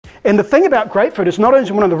And the thing about grapefruit is not only is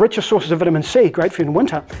it one of the richest sources of vitamin C, grapefruit in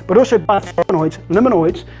winter, but also flavonoids,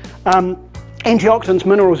 limonoids, antioxidants,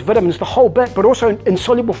 minerals, vitamins, the whole bit, but also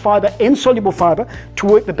insoluble fiber to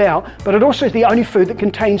work the bowel. But it also is the only food that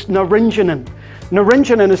contains naringenin.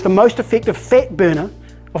 Naringenin is the most effective fat burner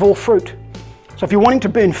of all fruit. So if you're wanting to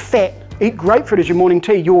burn fat, eat grapefruit as your morning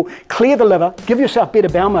tea. You'll clear the liver, give yourself better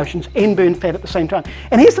bowel motions, and burn fat at the same time.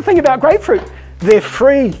 And here's the thing about grapefruit. They're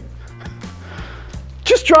free.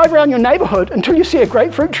 Just drive around your neighborhood until you see a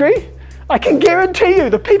grapefruit tree. I can guarantee you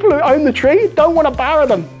the people who own the tree don't want to borrow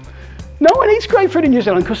them. No one eats grapefruit in New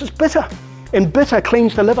Zealand because it's bitter. And bitter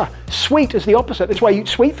cleans the liver. Sweet is the opposite. That's why you eat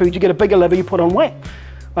sweet foods, you get a bigger liver, you put on weight.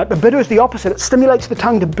 Right? But bitter is the opposite. It stimulates the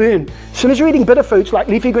tongue to burn. As soon as you're eating bitter foods like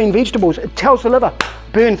leafy green vegetables, it tells the liver,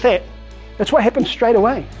 burn fat. That's what happens straight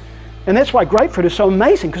away. And that's why grapefruit is so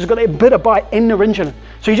amazing, because it's got that bitter bite and naringenin.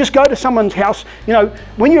 So you just go to someone's house, you know,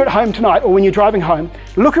 when you're at home tonight or when you're driving home,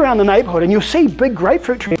 look around the neighborhood and you'll see big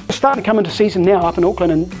grapefruit trees. They're starting to come into season now up in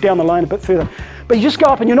Auckland and down the line a bit further. But you just go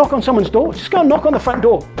up and you knock on someone's door. Just go and knock on the front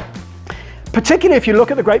door. Particularly if you look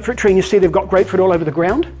at the grapefruit tree and you see they've got grapefruit all over the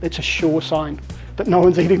ground, it's a sure sign that no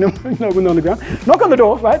one's eating them, no one's on the ground. Knock on the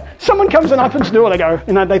door, right? Someone comes and opens the door, they go,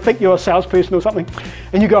 you know, they think you're a salesperson or something.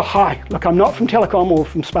 And you go, hi, look, I'm not from Telecom or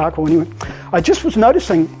from Spark or anywhere. I just was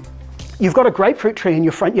noticing you've got a grapefruit tree in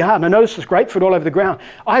your front yard, and I noticed there's grapefruit all over the ground.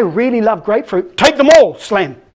 I really love grapefruit. Take them all, slam.